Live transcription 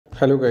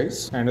Hello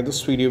guys, and in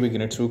this video we're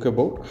going to talk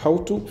about how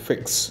to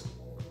fix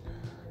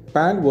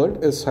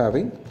Palworld is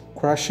having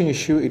crashing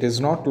issue. It is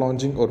not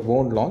launching or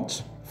won't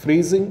launch,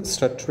 freezing,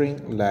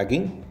 stuttering,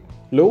 lagging,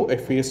 low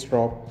FPS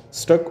drop,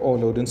 stuck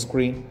on loading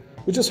screen,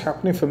 which is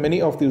happening for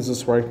many of the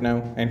users right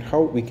now, and how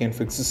we can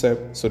fix this up.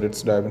 So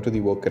let's dive into the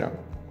workaround.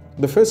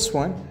 The first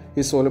one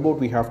is all about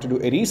we have to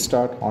do a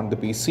restart on the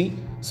PC.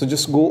 So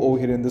just go over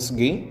here in this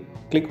game,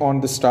 click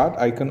on the start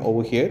icon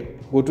over here,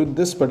 go to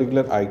this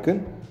particular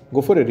icon,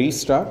 go for a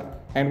restart,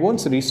 and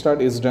once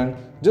restart is done,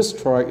 just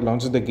try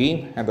launch the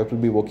game and that will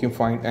be working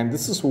fine. And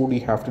this is what we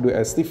have to do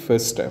as the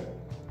first step.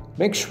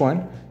 Next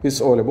one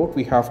is all about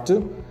we have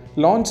to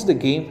launch the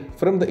game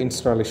from the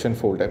installation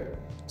folder.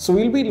 So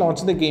we'll be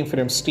launching the game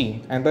from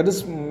Steam, and that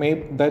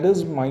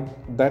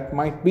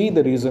might be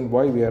the reason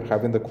why we are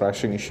having the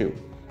crashing issue.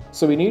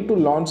 So we need to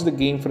launch the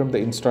game from the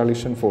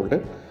installation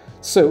folder.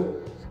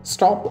 So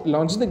stop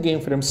launching the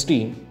game from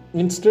Steam.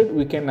 Instead,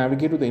 we can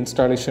navigate to the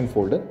installation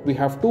folder. We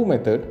have two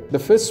methods. The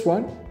first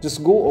one,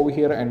 just go over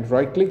here and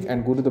right click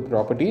and go to the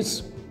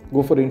properties,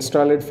 go for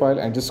installed file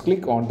and just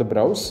click on the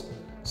browse.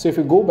 So if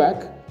you go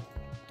back,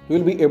 you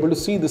will be able to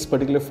see this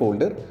particular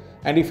folder.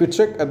 And if you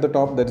check at the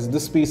top, that is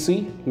this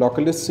PC,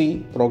 localdisk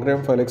C,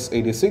 program file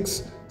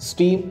x86,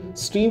 Steam,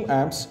 Steam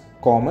apps,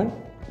 common,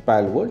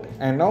 Palworld,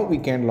 and now we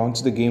can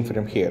launch the game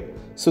from here.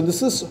 So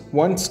this is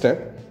one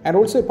step. And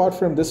also apart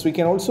from this, we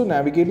can also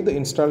navigate to the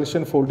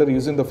installation folder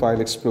using the file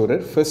explorer.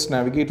 First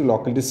navigate to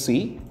localdisk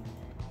C.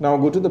 Now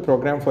go to the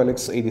program file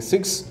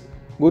x86.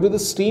 Go to the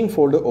Steam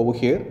folder over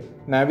here.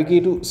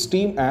 Navigate to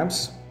Steam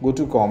apps. Go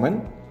to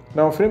common.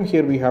 Now from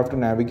here we have to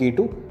navigate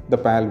to the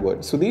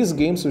Palworld. So these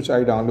games which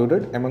I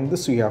downloaded, among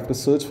this you have to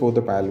search for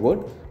the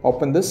Palworld.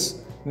 Open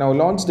this. Now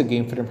launch the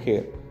game from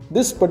here.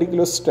 This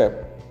particular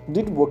step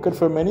did work out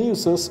for many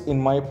users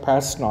in my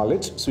past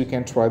knowledge, so you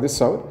can try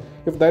this out.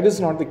 If that is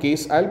not the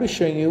case, I'll be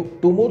showing you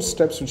two more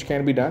steps which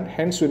can be done.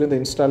 Hence within the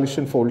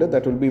installation folder,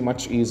 that will be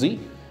much easy.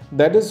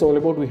 That is all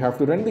about we have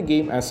to run the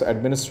game as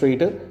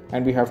administrator,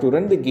 and we have to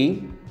run the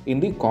game in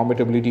the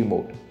compatibility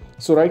mode.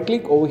 So right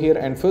click over here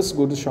and first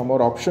go to show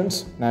more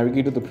options,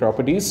 navigate to the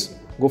properties,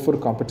 go for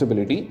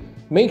compatibility.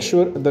 Make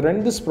sure the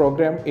run this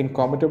program in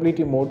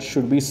compatibility mode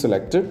should be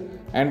selected,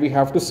 and we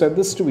have to set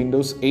this to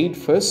Windows 8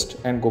 first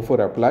and go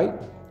for apply.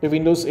 If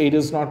Windows 8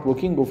 is not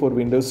working, go for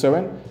Windows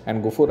 7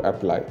 and go for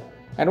apply.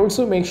 And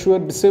also make sure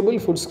disable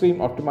full screen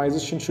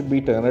optimization should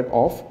be turned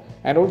off.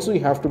 And also you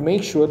have to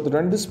make sure the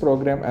run this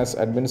program as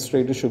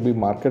administrator should be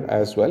marked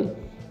as well.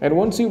 And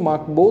once you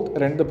mark both,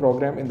 run the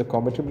program in the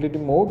compatibility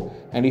mode,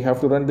 and you have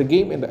to run the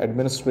game in the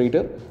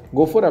administrator,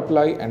 go for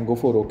apply and go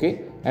for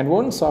OK. And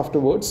once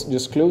afterwards,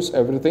 just close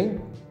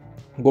everything,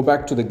 go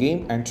back to the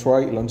game and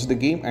try launch the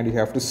game, and you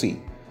have to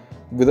see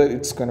whether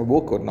it's going to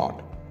work or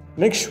not.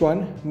 Next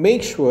one,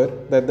 make sure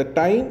that the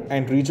time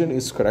and region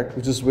is correct,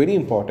 which is very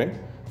important.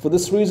 For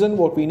this reason,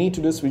 what we need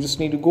to do is we just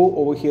need to go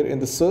over here in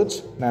the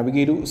search,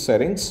 navigate to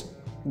settings,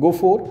 go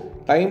for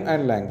time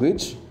and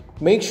language,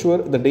 make sure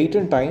the date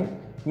and time,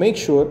 make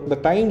sure the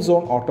time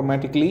zone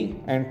automatically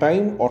and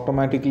time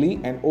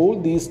automatically, and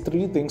all these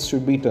three things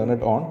should be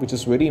turned on, which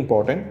is very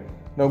important.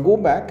 Now go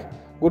back,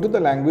 go to the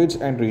language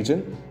and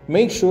region,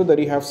 make sure that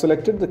you have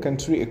selected the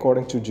country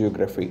according to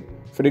geography.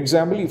 For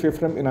example, if you're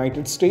from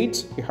United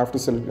States, you have to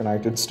select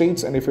United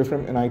States, and if you're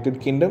from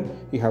United Kingdom,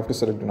 you have to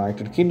select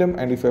United Kingdom,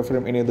 and if you're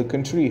from any other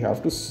country, you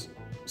have to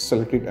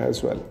select it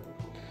as well.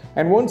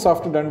 And once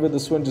after done with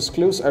this one, just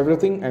close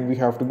everything, and we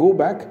have to go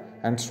back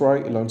and try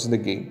launch the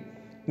game.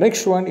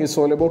 Next one is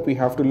all about we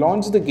have to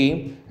launch the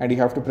game, and you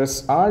have to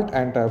press Alt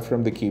and Tab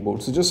from the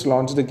keyboard. So just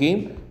launch the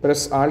game,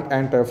 press Alt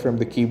and Tab from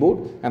the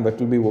keyboard, and that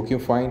will be working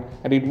fine.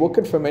 And it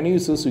worked for many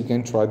users, so you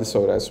can try this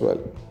out as well.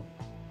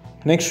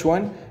 Next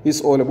one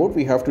is all about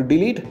we have to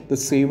delete the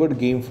saved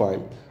game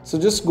file. So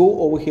just go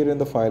over here in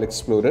the file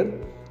explorer.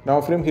 Now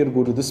from here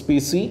go to this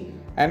PC,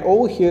 and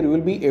over here you will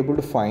be able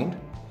to find,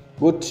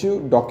 go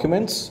to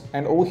documents,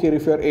 and over here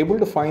if you are able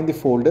to find the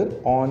folder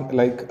on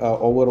like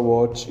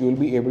Overwatch, you will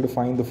be able to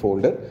find the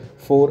folder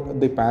for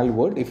the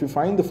Palworld. If you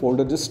find the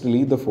folder, just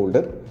delete the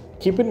folder.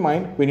 Keep in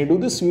mind, when you do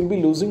this, you will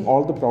be losing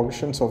all the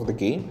progressions of the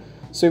game.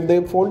 So if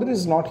the folder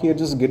is not here,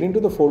 just get into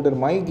the folder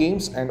My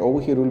Games, and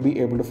over here you will be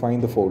able to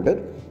find the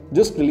folder.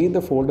 Just delete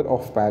the folder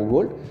of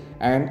Palworld,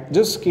 and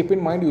just keep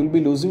in mind you will be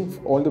losing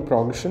all the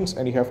progressions,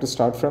 and you have to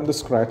start from the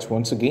scratch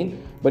once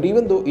again. But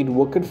even though it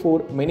worked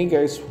for many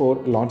guys for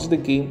launch the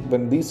game,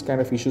 when these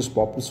kind of issues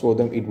pop up for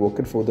them, it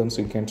worked for them,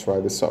 so you can try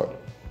this out.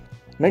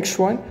 Next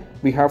one,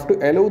 we have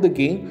to allow the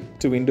game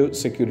to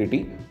Windows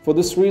security. For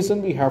this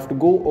reason, we have to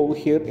go over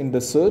here in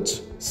the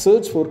search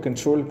for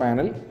control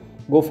panel,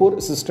 go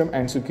for system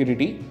and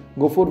security,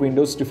 go for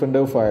Windows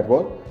Defender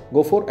Firewall,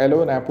 go for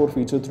allow an app or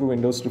feature through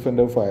Windows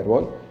Defender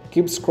Firewall,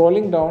 keep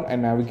scrolling down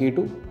and navigate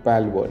to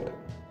Palworld.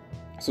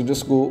 So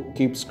just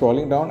keep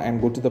scrolling down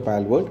and go to the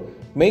Palworld.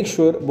 Make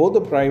sure both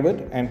the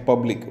private and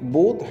public,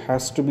 both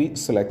has to be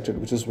selected,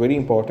 which is very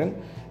important.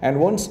 And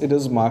once it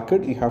is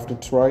marked, you have to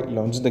try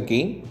launch the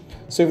game.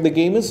 So if the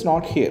game is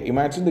not here,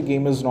 imagine the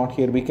game is not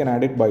here, we can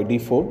add it by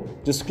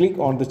default. Just click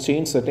on the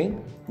change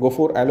setting, go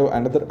for allow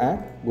another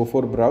app, go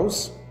for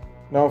browse.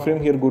 Now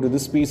from here go to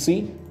this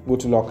PC, go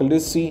to local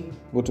disk C,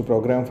 go to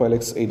program file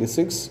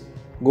x86,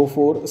 go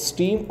for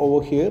Steam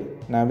over here,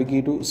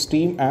 navigate to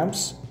Steam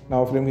apps.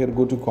 Now from here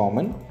go to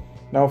common.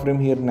 Now from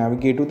here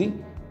navigate to the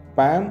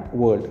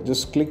Palworld.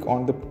 Just click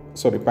on the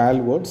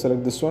Palworld,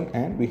 select this one,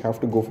 and we have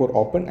to go for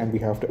open and we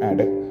have to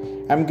add it.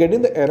 I'm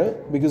getting the error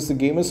because the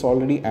game is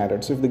already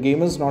added. So if the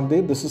game is not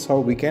there, this is how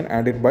we can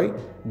add it by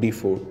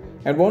default.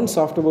 And once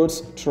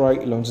afterwards, try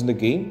launching the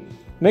game.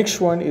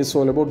 Next one is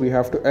all about we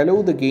have to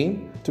allow the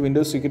game to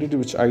Windows security,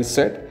 which I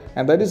set,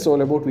 and that is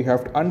all about we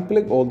have to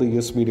unplug all the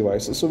USB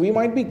devices. So we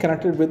might be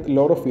connected with a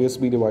lot of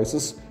USB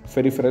devices,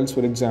 peripherals,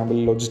 for example,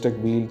 Logitech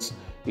wheels,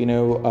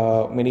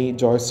 many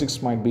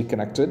joysticks might be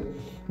connected.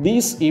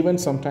 These even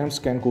sometimes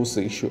can cause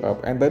the issue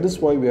up, and that is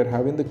why we are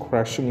having the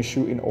crashing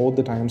issue in all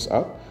the times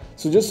up.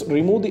 So just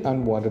remove the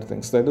unwanted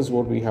things. That is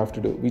what we have to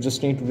do. We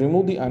just need to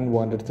remove the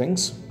unwanted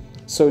things.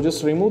 So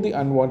just remove the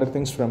unwanted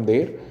things from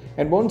there,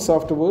 and once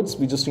afterwards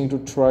we just need to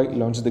try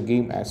launch the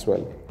game as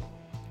well.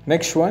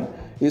 Next one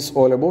is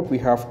all about we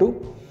have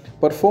to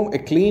perform a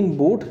clean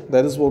boot.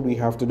 That is what we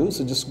have to do.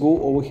 So just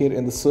go over here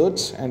in the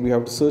search and we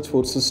have to search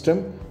for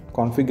system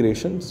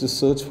configurations. Just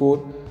search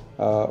for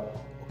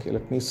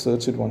let me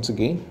search it once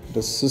again,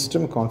 the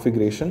system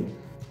configuration.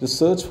 Just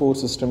search for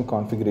system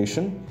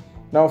configuration.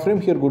 Now from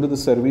here go to the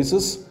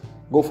services,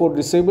 go for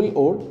disable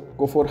all,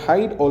 go for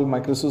hide all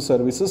Microsoft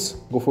services,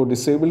 go for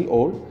disable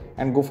all,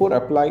 and go for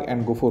apply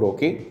and go for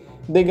OK.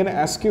 They're gonna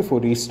ask you for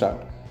restart.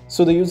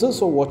 So the users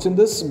who are watching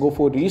this, go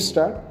for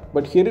restart,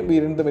 but here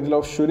we're in the middle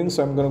of shooting,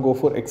 so I'm gonna go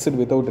for exit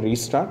without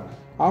restart.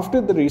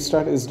 After the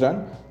restart is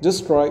done,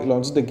 just try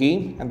launch the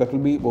game and that will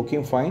be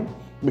working fine,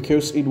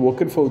 because it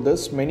worked for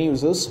this many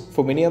users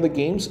for many other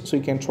games. So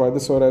you can try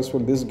this out as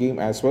well, this game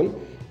as well.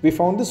 We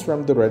found this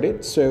from the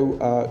Reddit,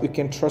 so you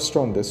can trust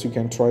on this. You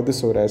can try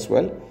this out as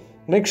well.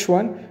 Next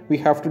one, we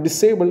have to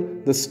disable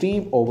the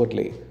Steam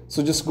overlay.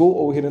 So just go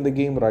over here in the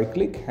game, right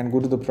click and go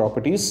to the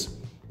properties.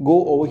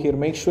 Go over here,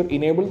 make sure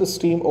enable the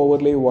Steam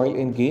overlay while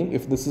in game.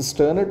 If this is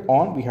turned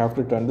on, we have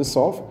to turn this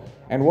off,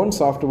 and once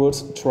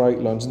afterwards try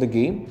launching the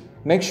game.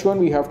 Next one,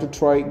 we have to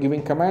try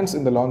giving commands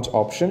in the launch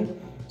option.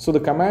 So the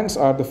commands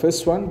are the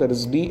first one, that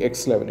is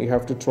dx11. You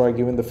have to try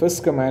giving the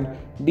first command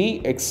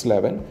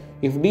dx11.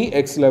 If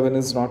dx11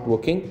 is not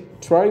working,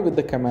 try with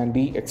the command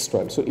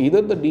dx12. So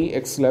either the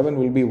dx11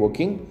 will be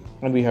working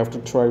and we have to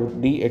try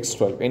with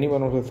dx12. Any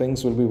one of the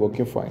things will be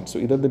working fine. So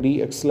either the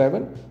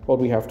dx11 or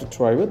we have to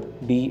try with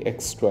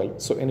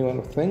dx12. So any one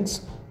of the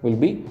things will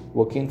be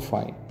working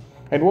fine.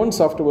 And once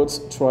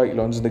afterwards, try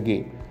launch the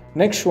game.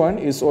 Next one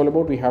is all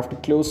about we have to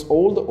close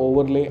all the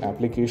overlay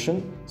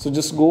application. So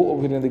just go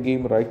over here in the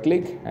game, right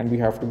click, and we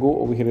have to go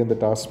over here in the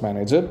task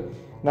manager.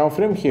 Now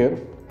from here,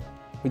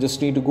 we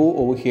just need to go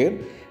over here,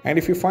 and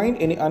if you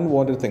find any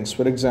unwanted things,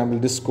 for example,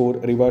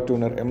 Discord, Riva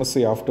Tuner,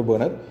 MSA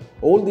Afterburner,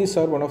 all these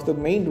are one of the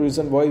main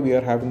reason why we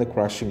are having the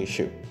crashing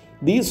issue.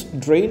 These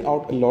drain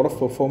out a lot of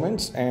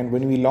performance, and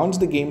when we launch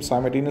the game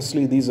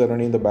simultaneously, these are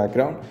running in the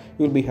background,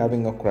 you will be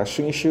having a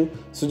crashing issue.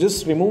 So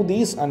just remove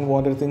these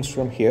unwanted things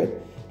from here.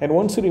 And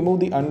once you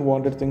remove the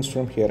unwanted things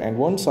from here, and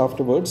once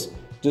afterwards,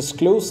 just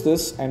close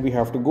this and we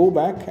have to go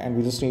back and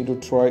we just need to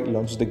try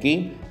launch the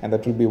game, and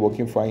that will be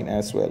working fine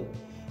as well.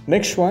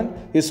 Next one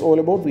is all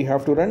about we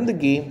have to run the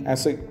game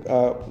as a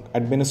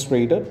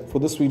administrator. For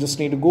this, we just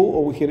need to go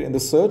over here in the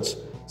search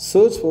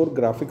for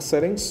graphics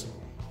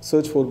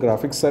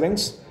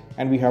settings,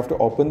 and we have to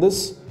open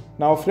this.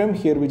 Now from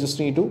here, we just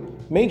need to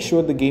make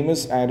sure the game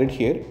is added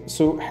here.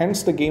 So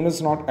hence the game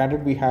is not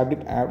added, we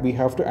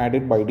have to add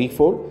it by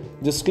default.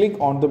 Just click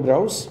on the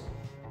browse.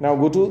 Now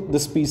go to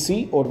this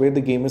PC or where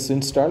the game is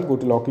installed, go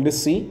to local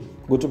disk C,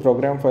 go to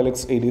program file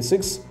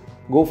x86,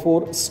 go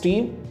for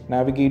Steam,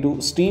 navigate to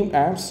Steam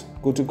apps,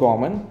 go to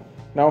common.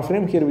 Now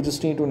from here, we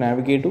just need to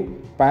navigate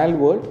to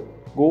Palworld,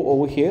 go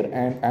over here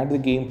and add the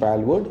game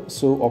Palworld.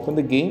 So open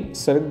the game,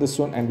 select this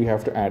one, and we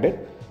have to add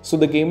it. So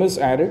the game is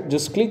added.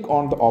 Just click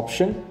on the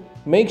option.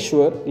 Make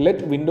sure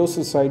let Windows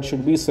side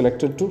should be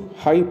selected to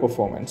high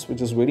performance,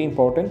 which is very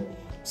important.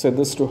 Set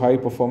this to high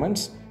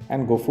performance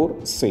and go for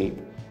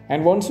save.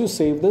 And once you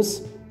save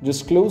this,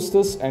 just close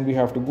this and we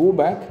have to go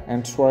back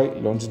and try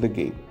launch the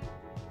game.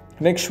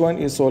 Next one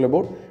is all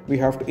about we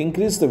have to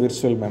increase the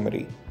virtual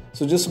memory.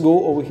 So just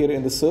go over here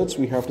in the search.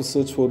 We have to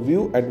search for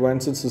view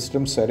advanced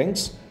system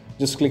settings.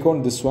 Just click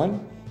on this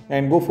one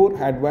and go for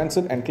advanced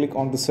and click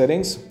on the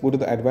settings. Go to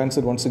the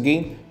advanced once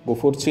again, go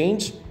for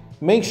change.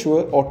 Make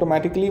sure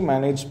automatically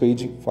manage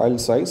page file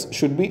size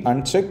should be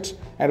unchecked,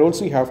 and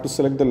also you have to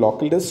select the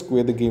local disk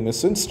where the game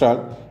is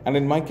installed, and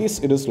in my case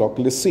it is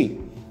local disk C.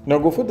 Now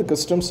go for the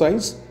custom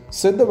size,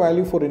 set the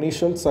value for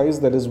initial size,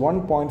 that is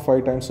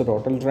 1.5 times the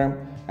total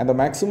RAM, and the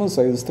maximum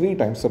size is 3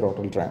 times the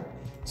total RAM.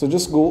 So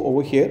just go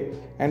over here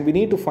and we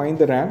need to find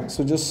the RAM.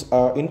 So just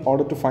in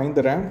order to find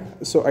the RAM,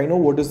 so I know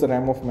what is the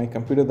RAM of my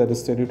computer, that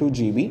is 32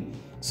 GB.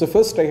 So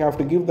first I have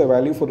to give the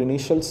value for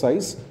initial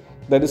size,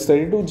 that is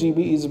 32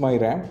 GB is my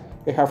RAM.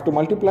 I have to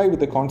multiply with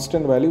the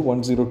constant value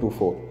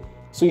 1024.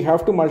 So you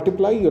have to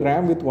multiply your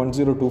RAM with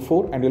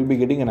 1024 and you'll be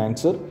getting an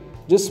answer.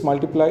 Just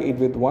multiply it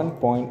with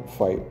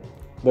 1.5.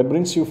 That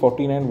brings you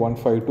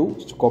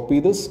 49152. So copy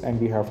this and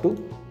we have to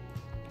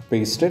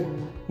paste it.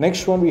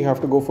 Next one, we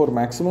have to go for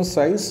maximum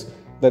size,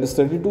 that is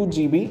 32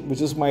 GB, which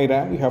is my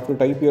RAM. You have to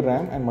type your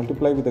RAM and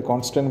multiply with the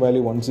constant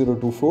value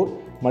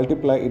 1024,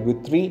 multiply it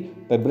with 3,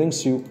 that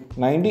brings you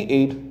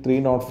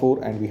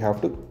 98304 and we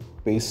have to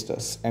paste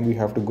this and we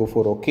have to go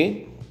for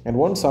OK. And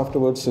once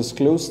afterwards, just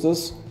close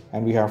this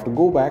and we have to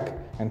go back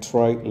and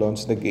try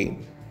launch the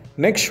game.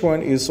 Next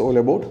one is all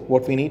about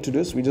what we need to do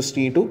is we just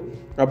need to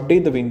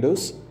update the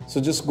Windows.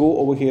 So just go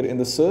over here in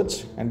the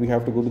search and we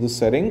have to go to the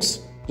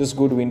settings. Just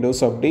go to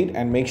Windows Update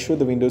and make sure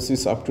the Windows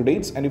is up to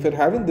date. And if you're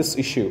having this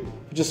issue,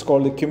 which is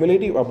called the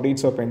cumulative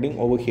updates are pending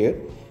over here,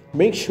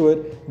 make sure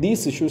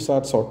these issues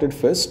are sorted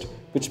first,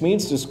 which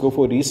means just go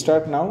for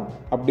restart now,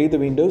 update the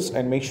Windows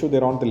and make sure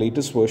they're on the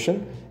latest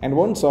version. And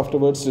once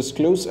afterwards, just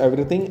close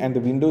everything and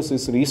the Windows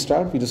is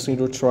restart. We just need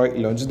to try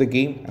launch the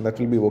game and that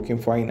will be working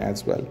fine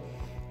as well.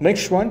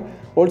 Next one,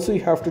 also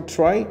you have to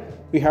try,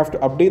 we have to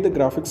update the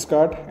graphics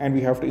card and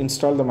we have to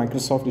install the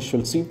Microsoft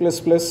Visual C++.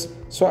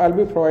 So I'll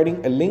be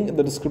providing a link in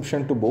the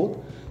description to both.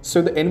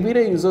 So the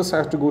NVIDIA users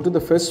have to go to the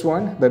first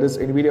one, that is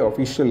NVIDIA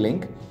official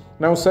link.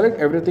 Now select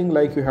everything,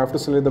 like you have to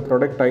select the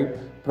product type,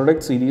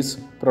 product series,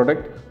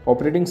 product,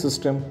 operating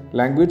system,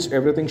 language,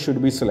 everything should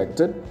be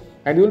selected.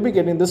 And you will be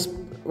getting this,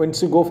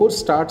 once you go for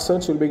start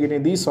search, you'll be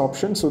getting these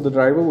options. So the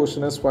driver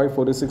version is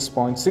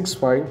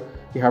 546.65,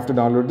 you have to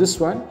download this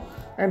one.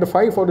 And the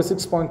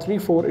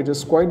 546.34, it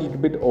is quite a little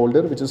bit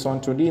older, which is on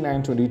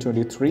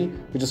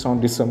 29/2023, which is on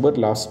December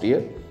last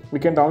year. We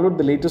can download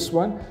the latest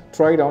one,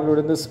 try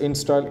downloading this,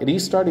 install,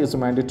 restart is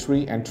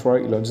mandatory and try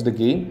launch the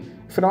game.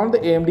 If you're on the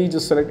AMD,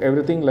 just select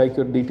everything, like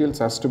your details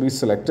has to be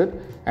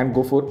selected and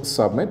go for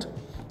submit.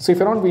 So if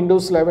you're on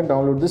Windows 11,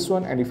 download this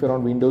one, and if you're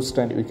on Windows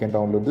 10, you can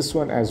download this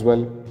one as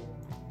well.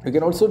 You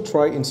can also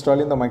try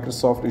installing the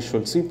Microsoft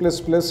Visual C++.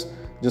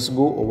 Just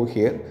go over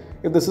here.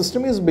 If the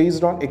system is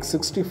based on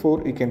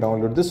x64, you can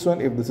download this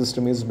one. If the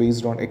system is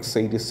based on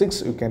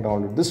x86, you can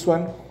download this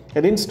one.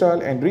 And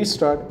install and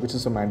restart, which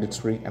is a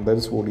mandatory, and that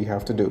is what you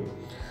have to do.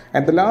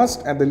 And the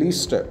last and the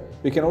least step,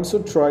 you can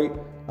also try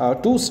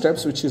two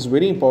steps, which is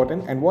very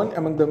important. And one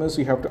among them is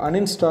you have to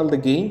uninstall the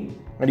game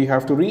and you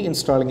have to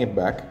reinstalling it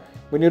back.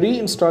 When you're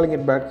reinstalling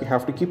it back, you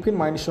have to keep in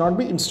mind you should not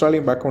be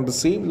installing back on the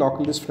same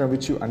local disk from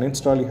which you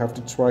uninstall. You have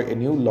to try a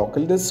new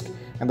local disk,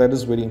 and that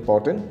is very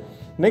important.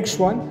 Next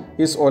one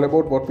is all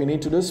about what we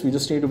need to do is we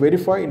just need to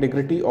verify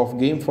integrity of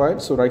game file.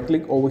 So right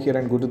click over here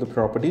and go to the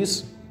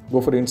properties, go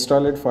for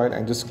installed file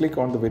and just click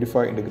on the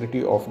verify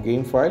integrity of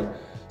game file.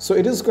 So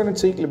it is going to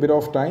take a bit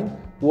of time.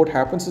 What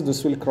happens is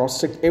this will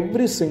cross check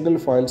every single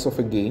files of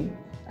a game,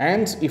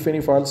 and if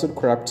any files are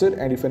corrupted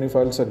and if any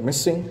files are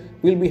missing,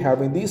 we'll be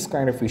having these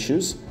kind of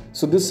issues.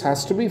 So this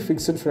has to be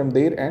fixed from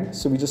their end.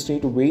 So we just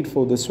need to wait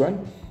for this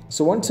one.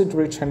 So once it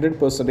reaches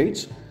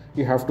 100%,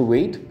 you have to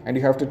wait and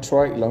you have to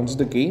try launch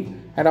the game,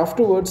 and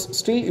afterwards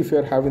still if you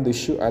are having the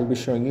issue, I'll be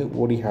showing you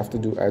what you have to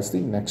do as the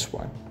next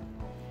one.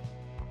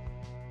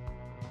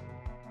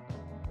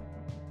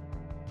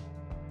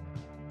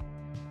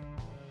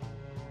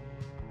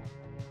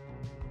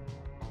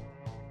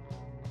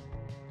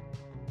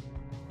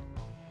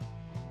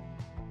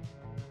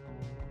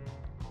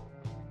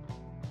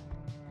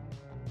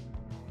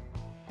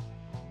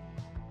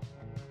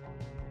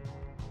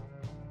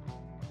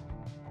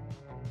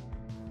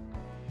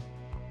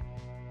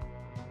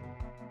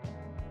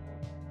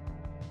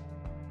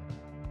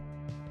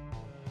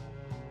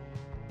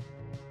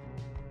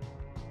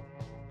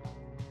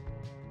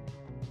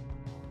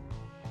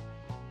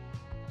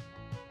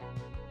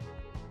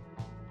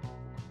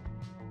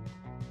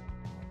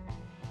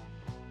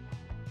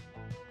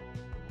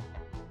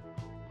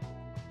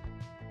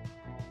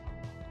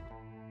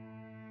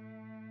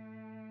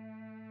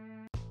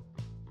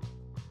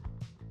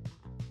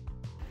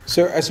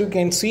 So as you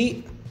can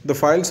see, the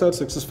files are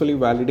successfully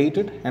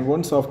validated, and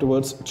once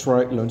afterwards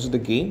try launch the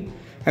game.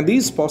 And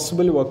these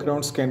possible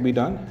workarounds can be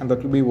done, and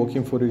that will be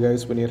working for you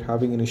guys when you're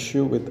having an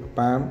issue with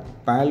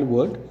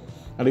Palworld.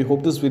 And I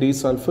hope this video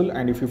is helpful,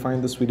 and if you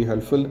find this video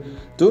helpful,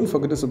 don't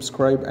forget to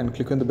subscribe and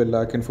click on the bell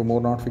icon for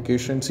more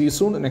notifications. See you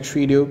soon in the next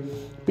video.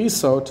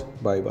 Peace out.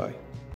 Bye bye.